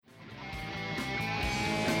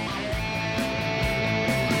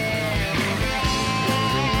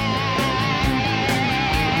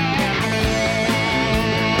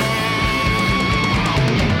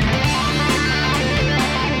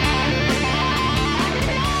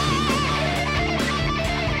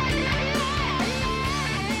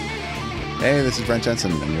Hey, this is Brent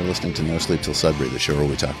Jensen, and you're listening to No Sleep Till Sudbury, the show where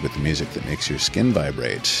we talk about the music that makes your skin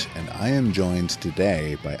vibrate. And I am joined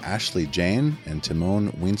today by Ashley Jane and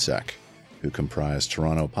Timon Winsek, who comprise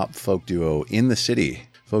Toronto pop folk duo In the City.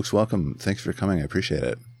 Folks, welcome. Thanks for coming. I appreciate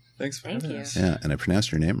it. Thanks for having us. Yeah, and I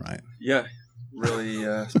pronounced your name right. Yeah, really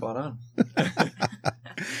spot on.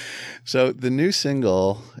 So the new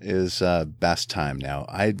single is Best Time. Now,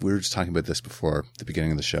 we were just talking about this before the beginning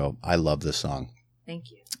of the show. I love this song. Thank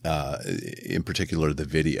you. In particular, the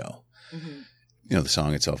video. Mm-hmm. You know, the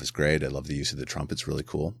song itself is great. I love the use of the trumpets, really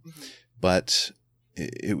cool. Mm-hmm. But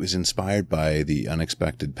it was inspired by the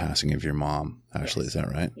unexpected passing of your mom, Ashley. Yes. Is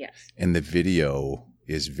that right? Yes. And the video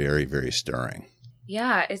is very, very stirring.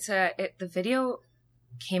 Yeah, the video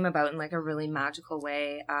came about in like a really magical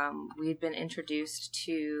way. We had been introduced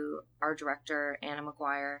to our director, Anna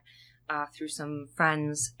McGuire, through some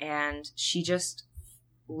friends, and she just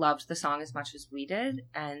loved the song as much as we did.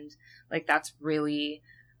 And like, that's really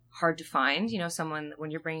hard to find, you know, someone, when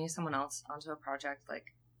you're bringing someone else onto a project,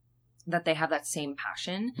 like that they have that same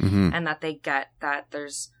passion and that they get that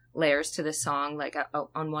there's layers to this song. Like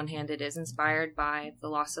on one hand, it is inspired by the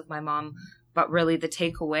loss of my mom, but really the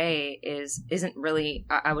takeaway isn't really,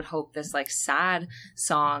 I would hope, this like sad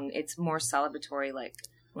song. It's more celebratory. Like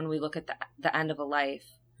when we look at the end of a life,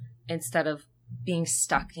 instead of being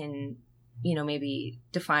stuck in, you know, maybe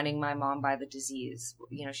defining my mom by the disease,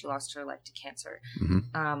 you know, she lost her life to cancer.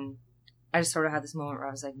 I just sort of had this moment where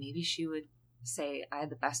I was like, maybe she would say I had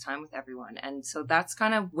the best time with everyone. And so that's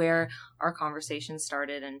kind of where our conversation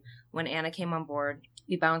started. And when Anna came on board,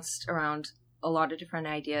 we bounced around a lot of different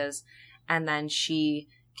ideas. And then she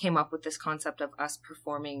came up with this concept of us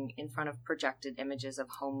performing in front of projected images of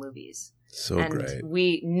home movies. So great.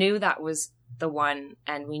 We knew that was the one,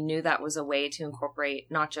 and we knew that was a way to incorporate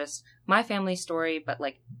not just my family story, but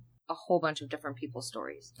like a whole bunch of different people's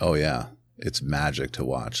stories. Oh, yeah. It's magic to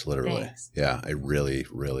watch, literally. Thanks. Yeah, I really,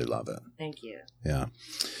 really love it. Thank you. Yeah.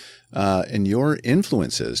 And your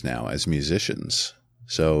influences now as musicians,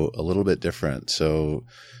 so a little bit different. So,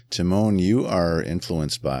 Timon, you are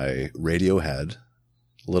influenced by Radiohead,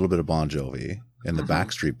 a little bit of Bon Jovi, and the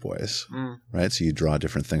Backstreet Boys, right? So you draw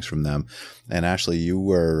different things from them. And Ashley, you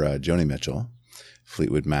were Joni Mitchell,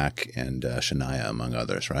 Fleetwood Mac, and Shania, among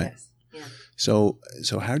others, right? Yes. Yeah.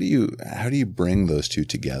 So how do you bring those two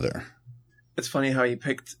together? It's funny how you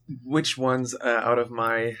picked which ones out of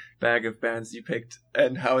my bag of bands you picked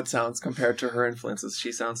and how it sounds compared to her influences.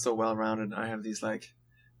 She sounds so well-rounded. I have these like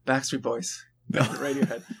Backstreet Boys,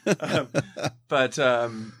 Radiohead. But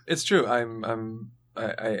it's true.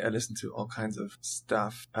 I listen to all kinds of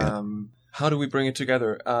stuff. How do we bring it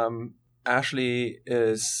together? Ashley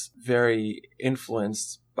is very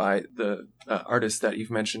influenced by the artists that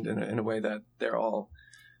you've mentioned in a way that they're all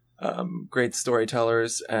great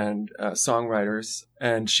storytellers and songwriters.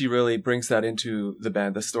 And she really brings that into the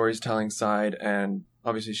band, the storytelling side. And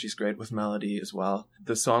obviously she's great with melody as well.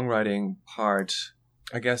 The songwriting part,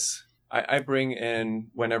 I guess I bring in,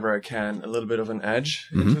 whenever I can, a little bit of an edge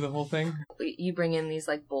into the whole thing. You bring in these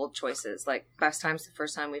like bold choices, like Best Time's the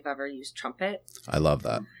first time we've ever used trumpet. I love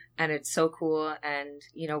that. And it's so cool. And,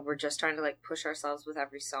 you know, we're just trying to like push ourselves with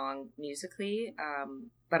every song musically.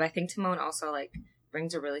 But I think Timon also like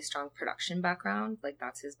brings a really strong production background. Like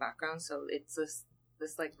that's his background. So it's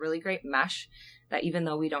this like really great mesh that even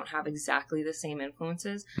though we don't have exactly the same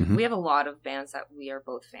influences, we have a lot of bands that we are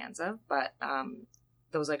both fans of, but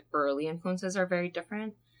those like early influences are very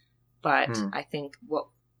different. But I think what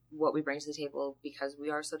we bring to the table, because we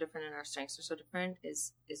are so different and our strengths are so different,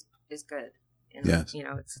 is good. And, yes. You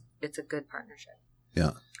know, it's a good partnership.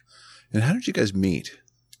 Yeah. And how did you guys meet?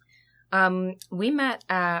 We met,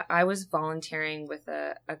 I was volunteering with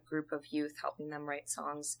a group of youth, helping them write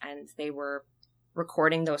songs, and they were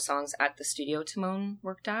recording those songs at the studio Timon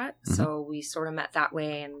worked at. So we sort of met that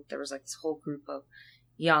way, and there was like this whole group of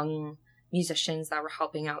young musicians that were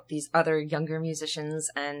helping out these other younger musicians,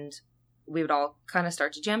 and we would all kind of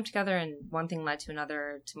start to jam together, and one thing led to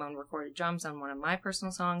another. Timon recorded drums on one of my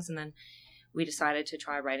personal songs, and then we decided to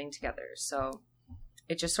try writing together. So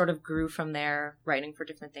it just sort of grew from there, writing for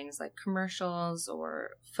different things like commercials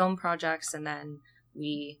or film projects. And then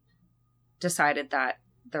we decided that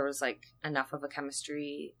there was like enough of a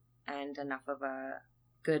chemistry and enough of a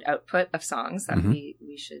good output of songs that we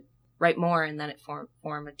should write more, and then it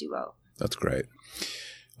form a duo. That's great.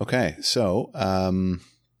 Okay, so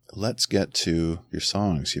let's get to your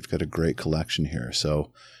songs. You've got a great collection here.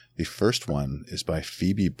 So the first one is by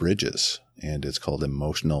Phoebe Bridges, and it's called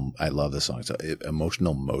Emotional. I love this song. It's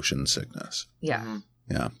Emotional Motion Sickness. Yeah.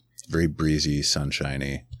 Yeah. Very breezy,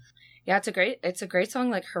 sunshiny. Yeah, it's a great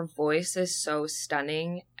song. Like, her voice is so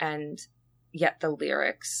stunning, and yet the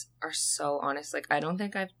lyrics are so honest. Like, I don't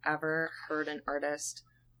think I've ever heard an artist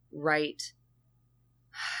write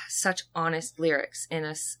such honest lyrics in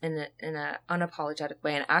a unapologetic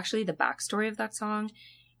way. And actually, the backstory of that song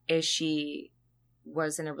is she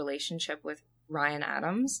was in a relationship with Ryan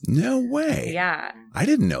Adams. No way. Yeah. I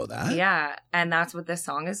didn't know that. Yeah, and that's what this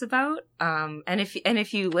song is about. And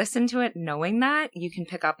if you listen to it knowing that, you can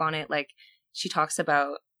pick up on it. Like, she talks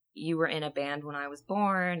about, you were in a band when I was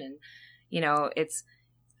born, and you know,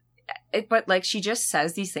 but like, she just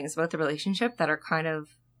says these things about the relationship that are kind of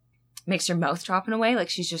makes your mouth drop in a way. Like,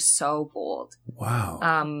 she's just so bold. Wow.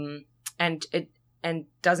 And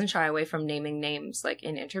doesn't shy away from naming names, like,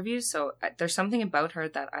 in interviews. So there's something about her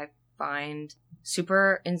that I find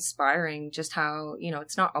super inspiring, just how, you know,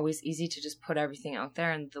 it's not always easy to just put everything out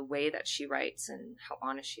there, and the way that she writes and how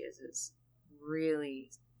honest she is really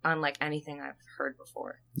unlike anything I've heard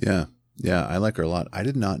before. Yeah. Yeah, I like her a lot. I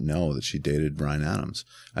did not know that she dated Ryan Adams.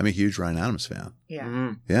 I'm a huge Ryan Adams fan. Yeah.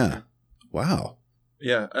 Mm-hmm. Yeah. Wow.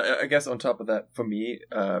 Yeah, I guess on top of that, for me,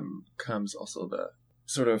 comes also the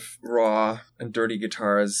sort of raw and dirty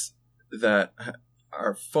guitars that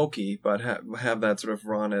are folky, but have that sort of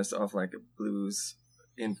rawness of like a blues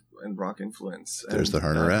and rock influence. There's the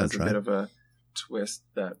harder edge, right? A bit of a twist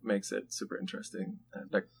that makes it super interesting,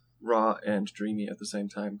 like raw and dreamy at the same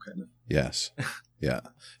time, kind of. Yes. Yeah.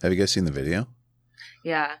 Have you guys seen the video?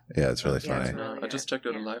 Yeah. Yeah, it's really Yeah, funny. it's really I just good. checked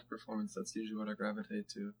out a Yeah. live performance. That's usually what I gravitate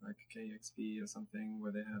to, like KXP or something,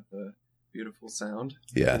 where they have the beautiful sound,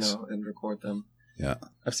 Yes. and record them. Yeah.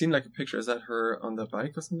 I've seen like a picture. Is that her on the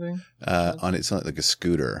bike or something? It's like a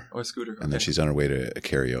scooter, Or a scooter? and then okay. she's on her way to a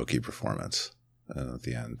karaoke performance. And at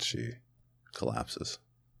the end, she collapses.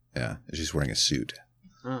 Yeah. And she's wearing a suit.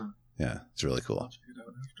 Huh. Yeah. It's really I'll cool. check it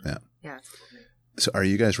out after. Yeah. It's cool. So are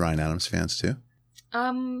you guys Ryan Adams fans too?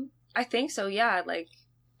 I think so. Yeah. Like,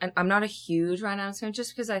 and I'm not a huge Ryan Adams fan,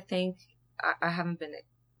 just because I think I haven't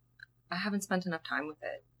spent enough time with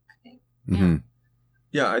it, I think. Mm-hmm.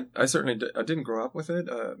 Yeah, I certainly I didn't grow up with it.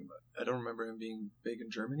 I don't remember him being big in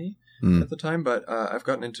Germany Mm. at the time, but I've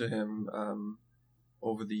gotten into him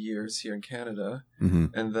over the years here in Canada, Mm-hmm.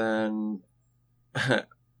 and then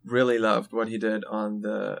really loved what he did on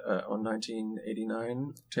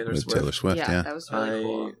 1989 Taylor With Swift. Taylor Swift, yeah. That was really I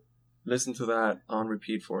cool. listened to that on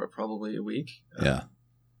repeat for probably a week. Yeah.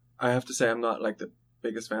 I have to say I'm not like the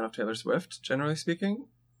biggest fan of Taylor Swift, generally speaking,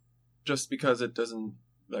 just because it doesn't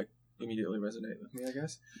like immediately resonate with me, I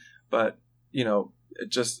guess. But, you know,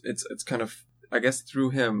 it's kind of, I guess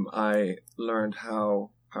through him, I learned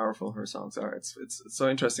how powerful her songs are. It's so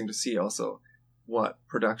interesting to see also what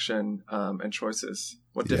production and choices,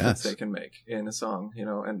 what difference Yes. they can make in a song, you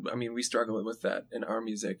know. And I mean, we struggle with that in our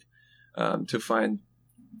music, to find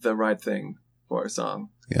the right thing for a song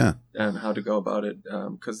Yeah. and how to go about it,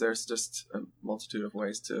 because there's just a multitude of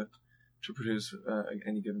ways to produce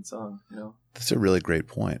any given song, you know. That's a really great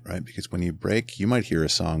point, right? Because when you break, you might hear a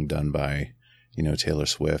song done by, you know, Taylor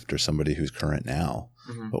Swift or somebody who's current now.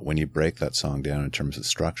 Mm-hmm. But when you break that song down in terms of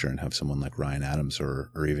structure and have someone like Ryan Adams or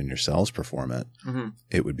even yourselves perform it, Mm-hmm.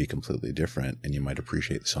 it would be completely different. And you might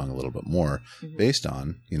appreciate the song a little bit more Mhm. based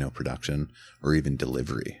on, you know, production or even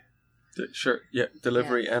delivery. Sure, yeah,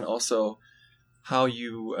 delivery and also how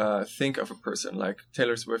you think of a person. Like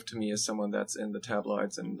Taylor Swift to me is someone that's in the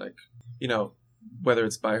tabloids and like, you know, whether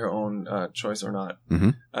it's by her own choice or not,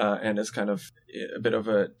 Mhm. and is kind of a bit of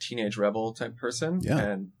a teenage rebel type person. Yeah.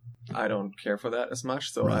 And I don't care for that as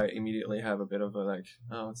much, so Right. I immediately have a bit of a like,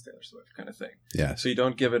 oh, it's Taylor Swift kind of thing. Yes. So you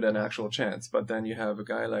don't give it an actual chance. But then you have a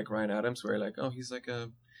guy like Ryan Adams where you're like, oh, he's like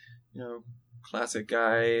a, you know, classic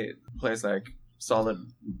guy, plays like solid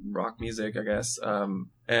rock music, I guess.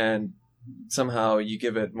 And somehow you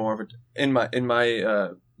give it more of a, in my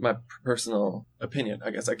personal opinion,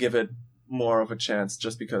 I guess I give it more of a chance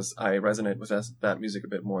just because I resonate with that music a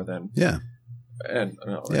bit more than, Yeah. and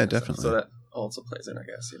you know, Yeah, like, definitely. So that also plays in, I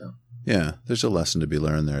guess, you know. Yeah, there's a lesson to be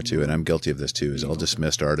learned there too, and I'm guilty of this too. Is I'll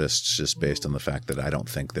dismiss artists just based on the fact that I don't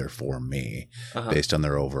think they're for me, Uh-huh. based on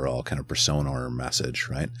their overall kind of persona or message,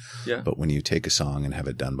 right? Yeah. But when you take a song and have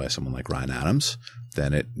it done by someone like Ryan Adams,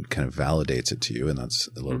 then it kind of validates it to you, and that's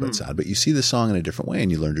a little bit sad. But you see the song in a different way,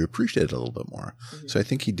 and you learn to appreciate it a little bit more. Mhm. So I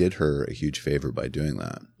think he did her a huge favor by doing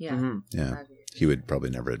that. Yeah. Mhm. Yeah. I agree. He would probably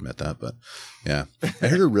never admit that, but yeah. I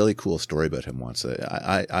heard a really cool story about him once.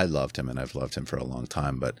 I loved him, and I've loved him for a long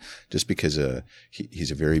time, but just because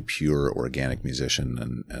he's a very pure, organic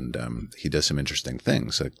musician, and he does some interesting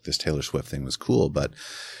things. Like this Taylor Swift thing was cool, but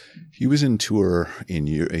he was on tour in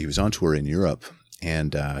Europe,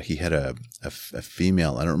 and he had a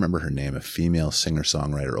female, I don't remember her name, a female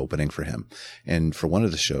singer-songwriter opening for him. And for one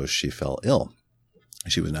of the shows, she fell ill.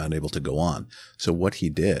 She was not able to go on. So what he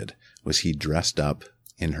did was he dressed up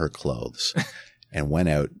in her clothes and went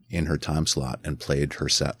out in her time slot and played her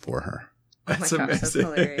set for her. That's oh my gosh, that's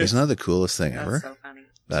amazing. hilarious. Isn't that the coolest thing That's ever? so funny.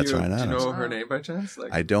 That's right. Do you know Oh. her name by chance?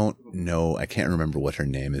 Like, I don't know. I can't remember what her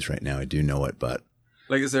name is right now. I do know it, but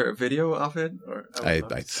like, is there a video of it? Or I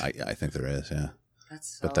would love to- I think there is. Yeah.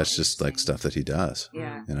 That's so But that's just like interesting. stuff that he does.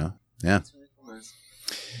 Yeah. You know? Yeah. That's really cool.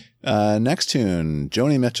 Nice. Next tune,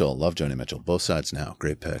 Joni Mitchell. Love Joni Mitchell. Both Sides Now.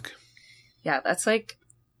 Great pick. Yeah, that's like,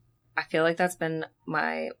 I feel like that's been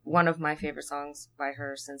one of my favorite songs by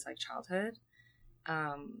her since like childhood.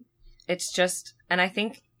 It's just, and I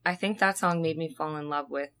think that song made me fall in love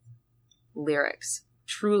with lyrics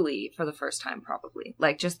truly for the first time, probably.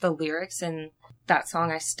 Like just the lyrics in that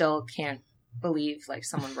song, I still can't believe like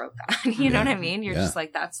someone wrote that. You know what I mean? You're just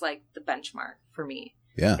like, that's like the benchmark for me.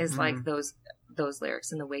 Yeah. Is like those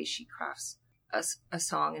lyrics and the way she crafts a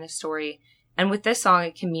song and a story. And with this song,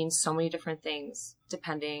 it can mean so many different things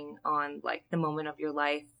depending on like the moment of your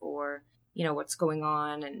life or, you know, what's going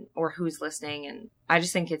on and or who's listening. And I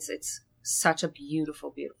just think it's such a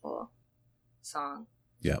beautiful, beautiful song.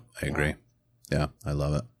 Yeah, I agree. Yeah, I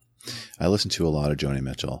love it. I listen to a lot of Joni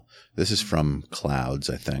Mitchell. This is from Clouds,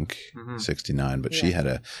 I think, 69, but she had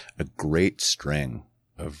a great string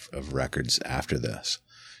of records after this.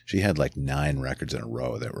 She had like 9 records in a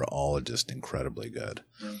row that were all just incredibly good.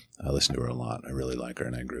 I listen to her a lot. I really like her,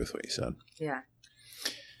 and I agree with what you said. Yeah.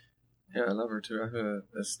 Yeah, I love her too. I have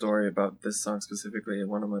a story about this song specifically. At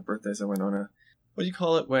one of my birthdays, I went on what do you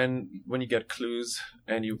call it when you get clues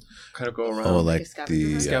and you kind of go around? Oh, like scavenger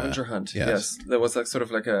the hunt? Scavenger hunt. Yes. There was like sort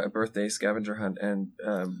of like a birthday scavenger hunt, and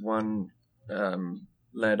one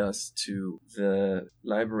led us to the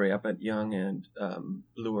library up at Young and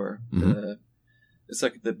Bloor. It's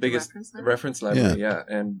like the biggest reference library, yeah.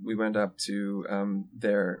 And we went up to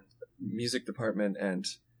their music department and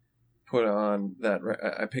put on that.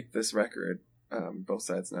 I picked this record, Both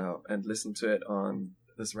Sides Now, and listened to it on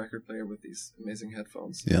this record player with these amazing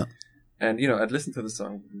headphones. Yeah. And, you know, I'd listened to the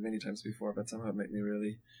song many times before, but somehow it made me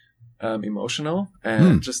really emotional.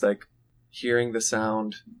 And just like hearing the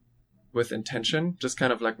sound with intention, just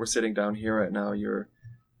kind of like we're sitting down here right now,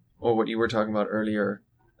 or what you were talking about earlier,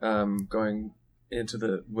 going into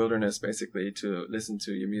the wilderness basically to listen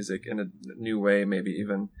to your music in a new way, maybe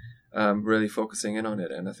even really focusing in on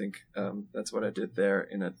it. And I think that's what I did there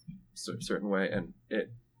in a certain way. And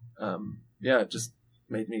it, it just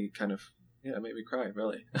made me made me cry,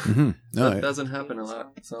 really. Mm-hmm. No, that doesn't happen a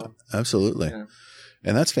lot. So absolutely. Yeah.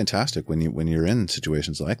 And that's fantastic when you're in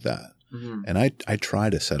situations like that. Mm-hmm. And I try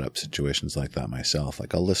to set up situations like that myself.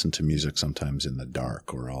 Like I'll listen to music sometimes in the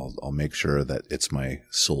dark, or I'll make sure that it's my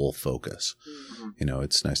sole focus. Mm-hmm. You know,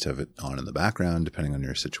 it's nice to have it on in the background depending on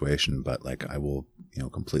your situation, but like I will, you know,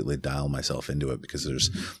 completely dial myself into it because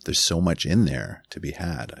there's so much in there to be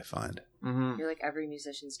had, I find. Mm-hmm. You're like every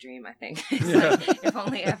musician's dream, I think. Yeah. Like, if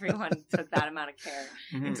only everyone took that amount of care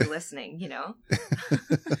into listening, you know?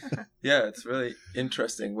 Yeah, it's really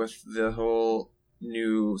interesting with the whole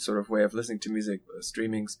new sort of way of listening to music,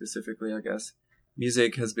 streaming specifically, I guess.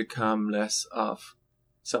 Music has become less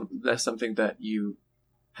something that you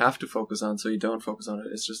have to focus on, so you don't focus on it.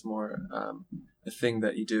 It's just more a thing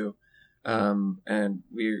that you do. And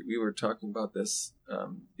we were talking about this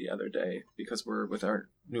the other day because with our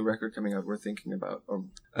new record coming out, we're thinking about,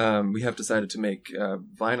 we have decided to make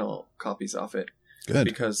vinyl copies of it. Good.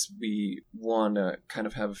 Because we want to kind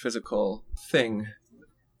of have a physical thing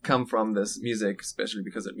come from this music, especially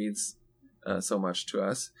because it means so much to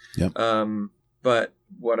us. Yep. But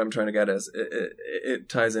what I'm trying to get is it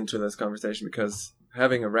ties into this conversation because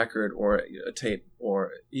having a record or a tape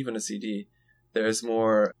or even a CD, there's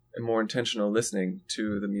more intentional listening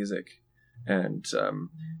to the music. And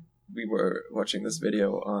we were watching this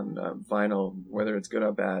video on vinyl, whether it's good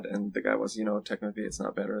or bad, and the guy was, technically it's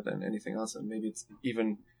not better than anything else, and maybe it's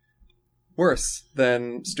even worse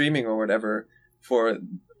than streaming or whatever for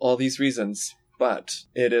all these reasons. But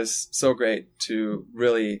it is so great to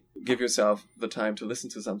really give yourself the time to listen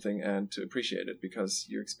to something and to appreciate it because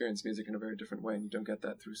you experience music in a very different way, and you don't get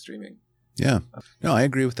that through streaming. Yeah. No, I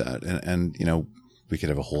agree with that. And we could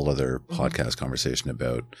have a whole other podcast conversation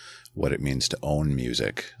about what it means to own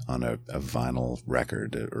music on a vinyl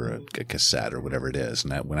record or a cassette or whatever it is.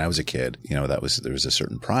 And when I was a kid, there was a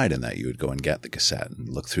certain pride in that. You would go and get the cassette and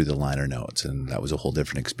look through the liner notes, and that was a whole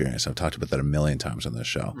different experience. I've talked about that a million times on this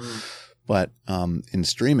show. But in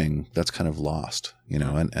streaming, that's kind of lost,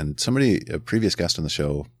 and a previous guest on the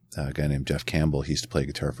show a guy named Jeff Campbell, he used to play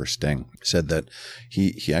guitar for Sting, said that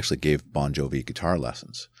he actually gave Bon Jovi guitar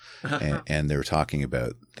lessons. And they were talking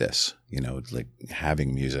about this, like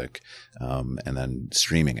having music and then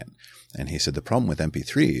streaming it. And he said the problem with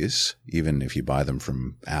MP3s, even if you buy them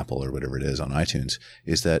from Apple or whatever it is on iTunes,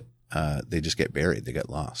 is that they just get buried. They get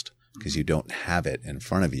lost because you don't have it in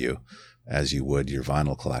front of you as you would your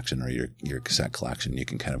vinyl collection or your cassette collection. You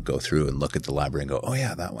can kind of go through and look at the library and go, oh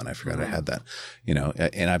yeah, that one, I forgot I had that,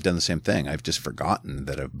 and I've done the same thing. I've just forgotten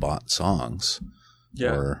that I've bought songs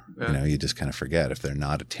or, you just kind of forget if they're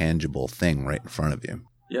not a tangible thing right in front of you.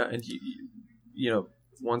 Yeah. And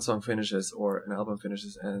one song finishes or an album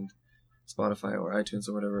finishes and Spotify or iTunes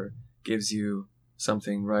or whatever gives you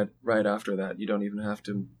something right after that. You don't even have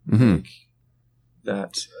to make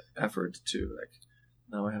that effort to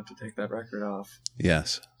now I have to take that record off.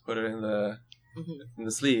 Yes. Put it in the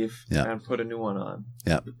sleeve and put a new one on.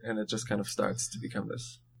 Yeah. And it just kind of starts to become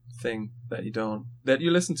this thing that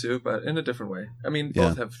you listen to, but in a different way. I mean,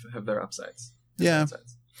 both have their upsides. Yeah.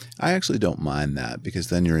 I actually don't mind that because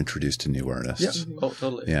then you're introduced to new artists. Yeah. Oh,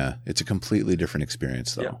 totally. Yeah. It's a completely different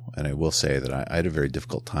experience though. Yeah. And I will say that I had a very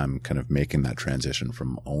difficult time kind of making that transition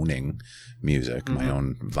from owning music, my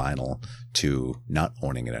own vinyl, to not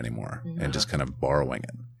owning it anymore and just kind of borrowing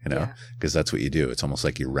it, because that's what you do. It's almost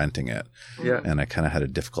like you're renting it. Yeah. And I kind of had a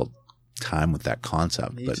difficult time with that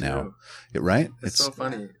concept, Me but too. now it's so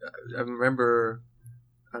funny. I remember,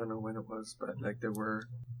 I don't know when it was, but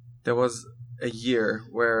there was a year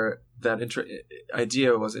where that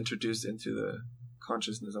idea was introduced into the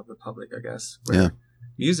consciousness of the public, I guess, where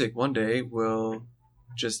music one day will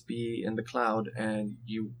just be in the cloud and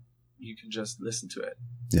you can just listen to it,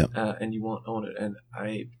 and you won't own it. And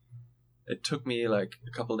it took me like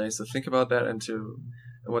a couple of days to think about that and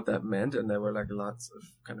what that meant, and there were like lots of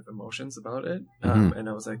kind of emotions about it, and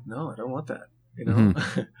I was like, no, I don't want that,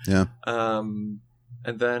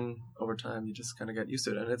 and then over time you just kind of get used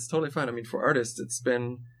to it, and it's totally fine. I mean, for artists it's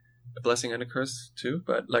been a blessing and a curse too,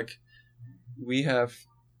 but like we have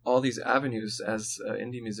all these avenues as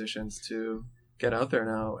indie musicians to get out there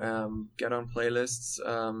now, get on playlists,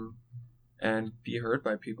 and be heard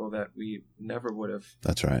by people that we never would have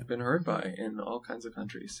been heard by in all kinds of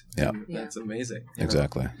countries. Yeah. That's amazing.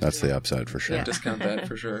 Exactly. That's the upside for sure. Can't discount that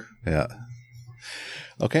for sure. Yeah.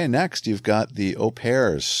 Okay, next you've got the Au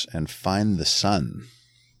Pairs and Find the Sun.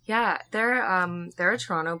 Yeah, they're a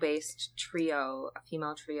Toronto-based trio, a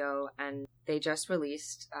female trio, and they just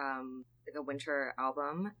released like a winter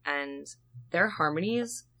album, and their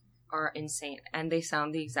harmonies are insane, and they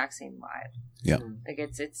sound the exact same live. Yeah, like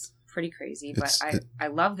it's pretty crazy, but I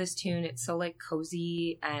love this tune. It's so like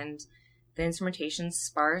cozy, and the instrumentation's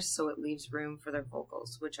sparse, so it leaves room for their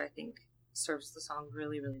vocals, which I think serves the song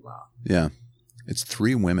really, really well. Yeah, it's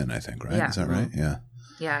 3 women, I think, right? Yeah. Is that right? Yeah.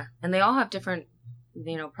 Yeah, and they all have different,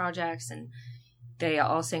 projects, and they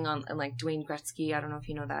all sing on like Dwayne Gretzky. I don't know if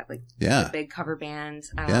you know that, like the big cover band.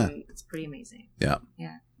 It's pretty amazing. Yeah.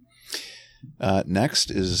 Yeah. Next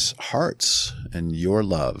is Hearts and Your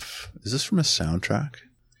Love. Is this from a soundtrack?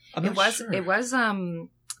 It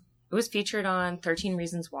was featured on 13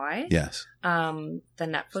 Reasons Why. Yes. The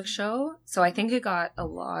Netflix show. So I think it got a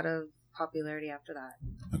lot of popularity after that.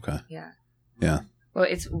 Okay. Yeah. Yeah. Well,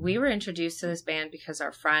 we were introduced to this band because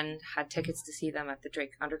our friend had tickets to see them at the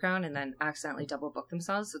Drake Underground and then accidentally double booked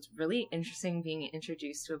themselves. So it's really interesting being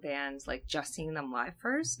introduced to a band, like just seeing them live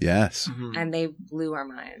first. Yes. Mm-hmm. And they blew our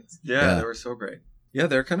minds. Yeah, they were so great. Yeah,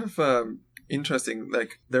 they're kind of interesting.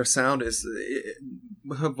 Like their sound is,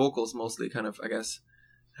 her vocals mostly kind of, I guess,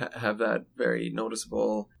 have that very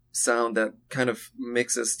noticeable sound that kind of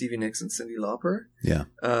mixes Stevie Nicks and Cyndi Lauper. Yeah.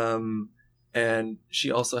 And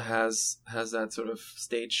she also has that sort of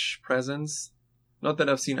stage presence. Not that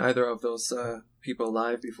I've seen either of those people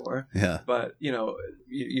live before. Yeah. But,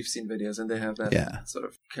 you've seen videos and they have that sort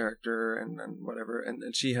of character and whatever.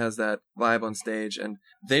 And she has that vibe on stage. And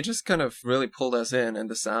they just kind of really pulled us in.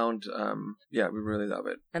 And the sound, we really love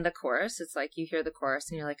it. And the chorus, it's like you hear the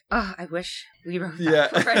chorus and you're like, oh, I wish we wrote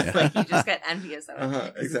that chorus. Like you just get envious of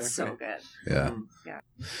it. Exactly. It's so good. Yeah.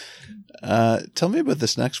 Yeah. Tell me about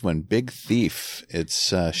this next one, Big Thief.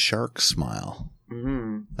 It's Shark Smile.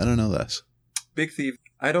 Mm-hmm. I don't know this. Big Thief.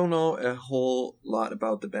 I don't know a whole lot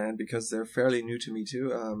about the band because they're fairly new to me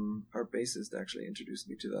too. Our bassist actually introduced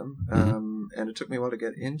me to them, and it took me a while to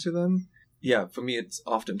get into them. Yeah, for me, it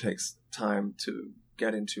often takes time to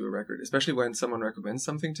get into a record, especially when someone recommends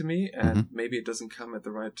something to me and maybe it doesn't come at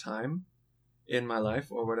the right time in my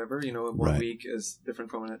life or whatever. One week is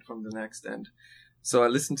different from the next, and so I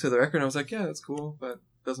listened to the record and I was like, yeah, that's cool, but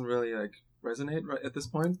it doesn't really like resonate right at this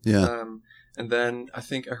point. Yeah. And then I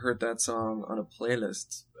think I heard that song on a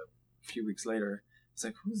playlist a few weeks later. It's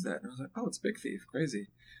like, who's that? And I was like, oh, it's Big Thief. Crazy.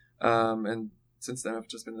 And since then I've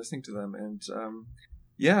just been listening to them, and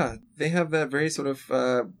yeah, they have that very sort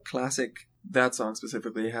of classic. That song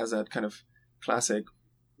specifically has that kind of classic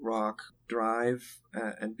rock drive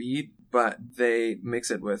and beat, but they mix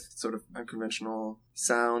it with sort of unconventional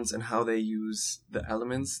sounds and how they use the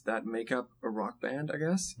elements that make up a rock band, I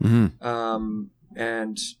guess. Mm-hmm.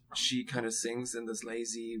 And she kind of sings in this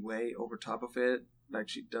lazy way over top of it, like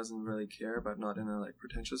she doesn't really care, but not in a like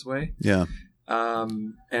pretentious way. Yeah.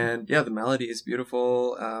 And yeah, the melody is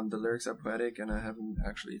beautiful. The lyrics are poetic, and I haven't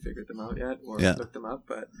actually figured them out yet or looked them up,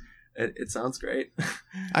 but it sounds great.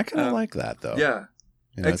 I kind of like that though. Yeah,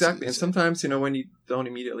 you know, exactly. And sometimes, when you don't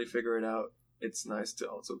immediately figure it out, it's nice to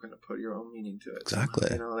also kind of put your own meaning to it.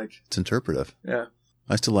 Exactly. Like it's interpretive. Yeah.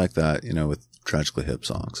 I still like that, with Tragically Hip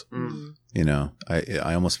songs. Mm.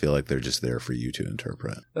 I almost feel like they're just there for you to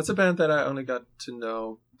interpret. That's a band that I only got to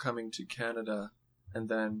know coming to Canada, and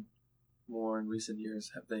then more in recent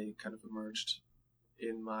years have they kind of emerged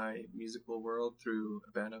in my musical world through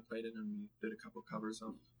a band I played in, and we did a couple covers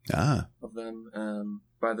of them.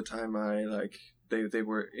 By the time they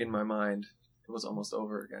were in my mind, it was almost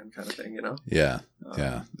over again, kind of thing, Yeah,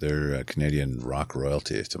 yeah. They're Canadian rock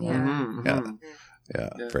royalty to more. Mm-hmm, yeah,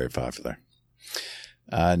 very popular.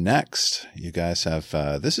 Next, you guys have,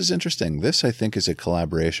 this is interesting. This, I think, is a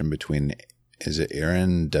collaboration between, is it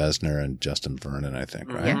Aaron Dessner and Justin Vernon, I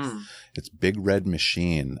think, right? Yes. It's Big Red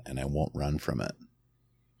Machine, and I Won't Run From It.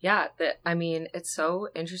 Yeah, it's so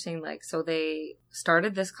interesting. So they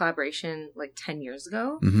started this collaboration 10 years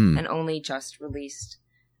ago, Mm-hmm. and only just released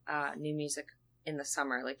new music in the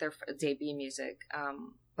summer, their debut music.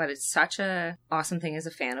 But it's such a awesome thing as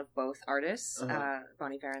a fan of both artists,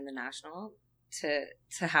 Bon Iver and The National, to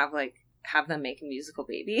have them make a musical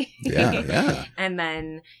baby. Yeah. And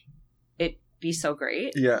then it be so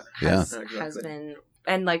great. Yeah. Has Exactly. been,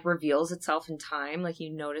 and reveals itself in time. You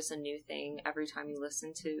notice a new thing every time you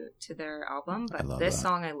listen to their album. I But love this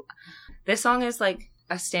that. this song is a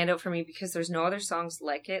standout for me because there's no other songs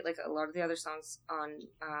like it. A lot of the other songs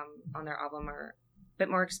on their album are a bit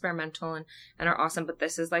more experimental and are awesome, but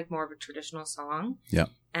this is more of a traditional song. Yeah.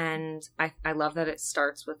 And I love that it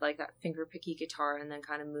starts with that finger picky guitar and then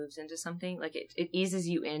kind of moves into something it eases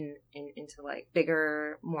you into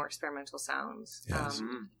bigger, more experimental sounds. Yes.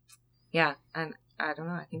 Yeah, and I don't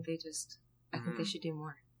know. I think they should do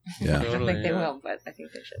more. Yeah. I don't Totally, think they yeah. will, but I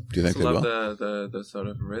think they should. Do you think I they love will? the sort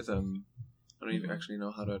of rhythm. I don't even actually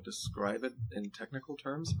know how to describe it in technical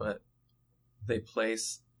terms, but they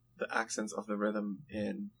place the accents of the rhythm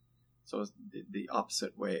in so it's the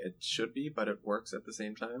opposite way it should be, but it works at the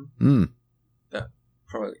same time. Mm. That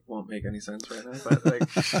probably won't make any sense right now,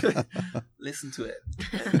 but listen to it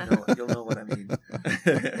and you'll know what I mean.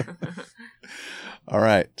 All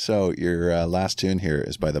right. So your last tune here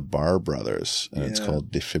is by the Barr Brothers, and it's Yeah.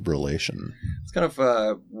 called Defibrillation. It's kind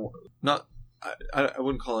of not. I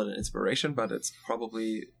wouldn't call it an inspiration, but it's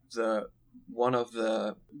probably one of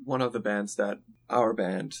the bands that our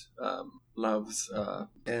band loves,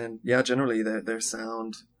 and yeah, generally their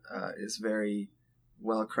sound is very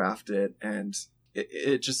well crafted, and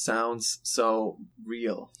it just sounds so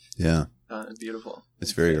real. Yeah. And beautiful.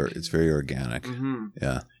 It's very organic. Mm-hmm.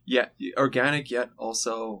 Yeah. Yeah, organic yet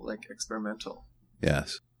also experimental.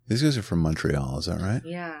 Yes. These guys are from Montreal, is that right?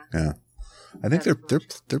 Yeah. Yeah. I think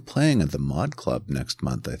they're playing at the Mod Club next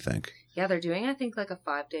month, I think. Yeah, they're doing, I think, a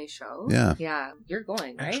 5-day show. Yeah. Yeah. You're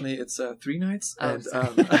going, right? Actually, it's 3 nights, Oh, and sorry.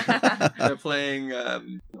 they're playing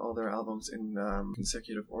all their albums in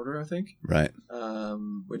consecutive order, I think, Right.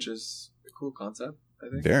 which is a cool concept, I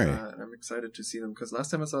think. Very. And I'm excited to see them, because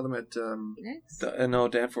last time I saw them at Next?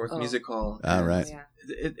 Danforth Oh. Music Hall. Ah, and right. Yeah.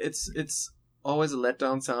 It's always a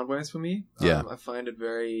letdown sound-wise for me. Yeah. I find it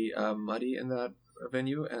very muddy in that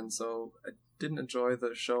venue, and so I didn't enjoy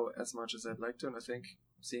the show as much as I'd like to, and I think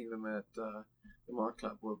seeing them at the Mod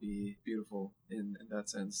Club will be beautiful in that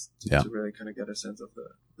sense, Yeah. to really kind of get a sense of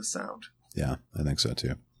the sound. Yeah, I think so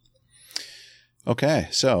too. Okay,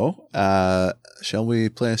 so shall we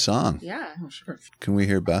play a song? Yeah. Oh, sure. Can we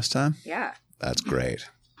hear Best Time? Yeah. That's great.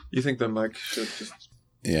 You think the mic should just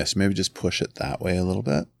Yes, maybe just push it that way a little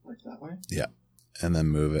bit. like that way? Yeah. And then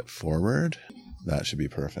move it forward. That should be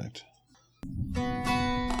perfect.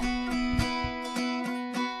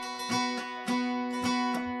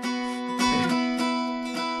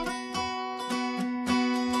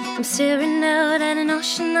 I'm staring out at an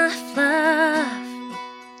ocean of love,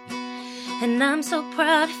 and I'm so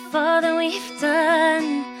proud of all that we've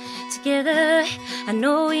done together. I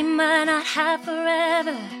know we might not have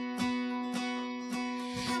forever,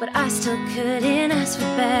 but I still couldn't ask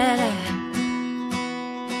for better.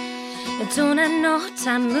 And don't I know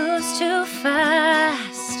time moves too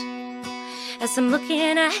fast as I'm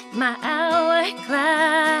looking at my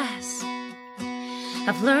hourglass.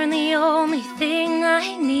 I've learned the only thing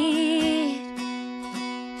I need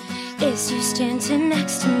is you standing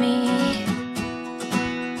next to me.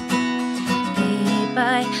 Babe,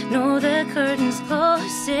 I know the curtain's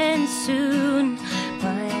closing soon,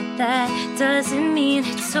 but that doesn't mean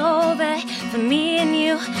it's over for me and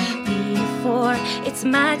you. Before it's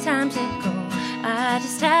my time to go, I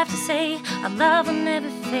just have to say our love will never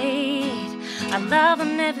fade. Our love will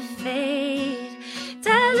never fade.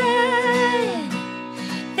 Darling,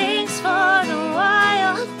 thanks for the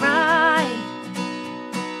wild ride.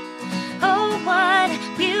 Oh, what a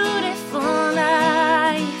beautiful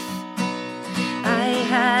life. I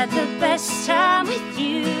had the best time with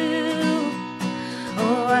you.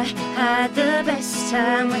 Oh, I had the best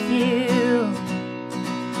time with you.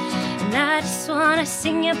 And I just wanna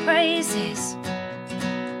sing your praises.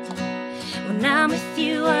 When I'm with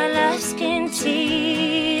you, our love's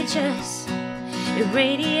contagious. It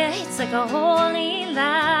radiates like a holy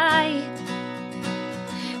light,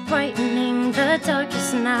 brightening the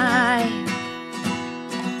darkest night.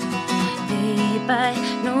 Babe, I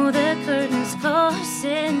know the curtain's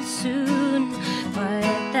closing soon, but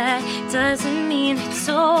that doesn't mean it's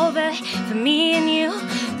over for me and you.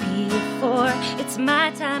 Before it's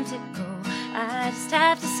my time to go, I just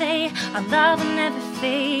have to say our love will never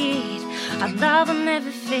fade. Our love will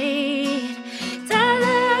never fade.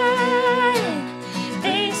 Darling,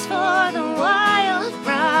 thanks for the wild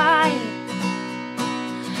ride.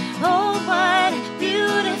 Oh, what a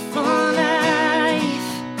beautiful life.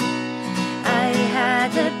 I had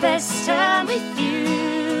the best time with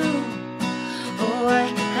you. Oh, I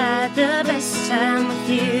had the best time with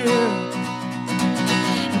you.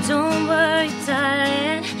 And don't worry,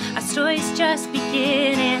 darling, our story's just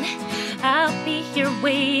beginning. I'll be here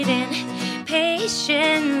waiting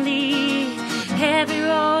patiently. Every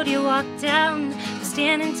road you walk down,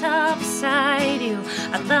 standing tall beside you.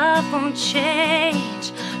 Our love won't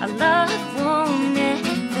change. Our love won't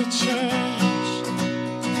ever change.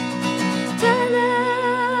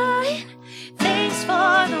 Darling, thanks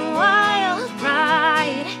for the wild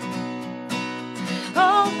ride.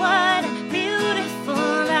 Oh, what a beautiful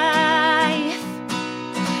life.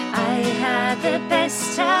 I had the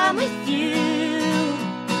best time with you.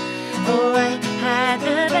 Oh, I had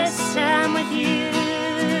the best time with you.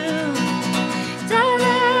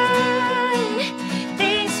 Darling,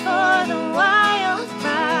 thanks for the wild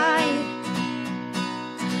ride.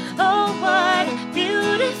 Oh, what a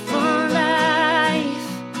beautiful life.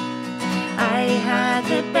 I had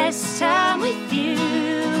the best time with you.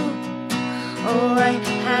 Oh, I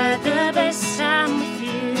had the best time with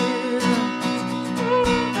you.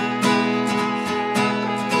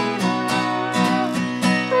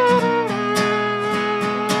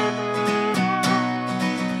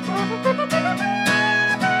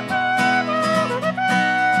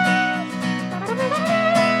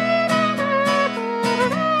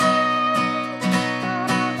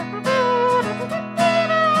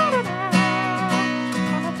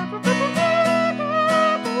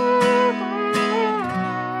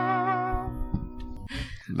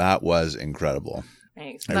 That was incredible.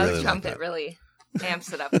 Thanks. I That really trumpet like that. really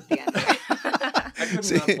amps it up at the end. I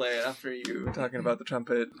could not play it after you talking about the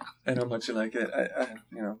trumpet and how much you like it.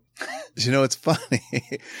 You know, it's funny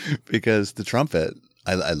because the trumpet,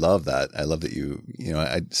 I love that. I love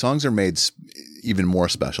that songs are made even more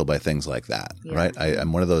special by things like that, Yeah. right?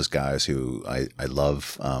 I'm one of those guys who I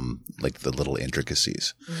love like the little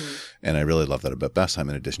intricacies. Mm-hmm. And I really love that about Best Time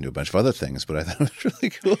in addition to a bunch of other things, but I thought it was really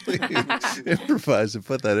cool that you improvised and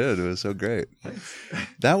put that in. It was so great.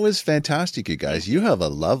 That was fantastic, you guys. You have a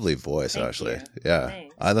lovely voice, Thank Ashley. you. Yeah.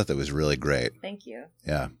 Thanks. I thought that was really great. Thank you.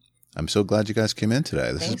 Yeah. I'm so glad you guys came in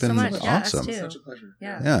today. This Thanks has been so much. Yeah, us awesome. too. Such a pleasure.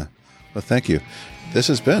 Yeah. Yeah. Well, thank you. This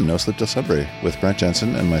has been No Sleep Till Sudbury with Brent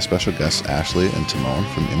Jensen and my special guests, Ashley and Timon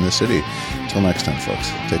from In the City. Till next time, folks.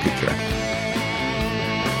 Take good care.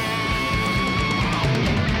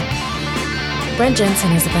 Brent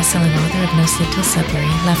Jensen is the best-selling author of No Sleep Till Sudbury,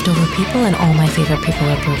 Leftover People, and All My Favorite People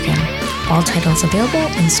Are Broken. All titles available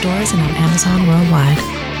in stores and on Amazon worldwide.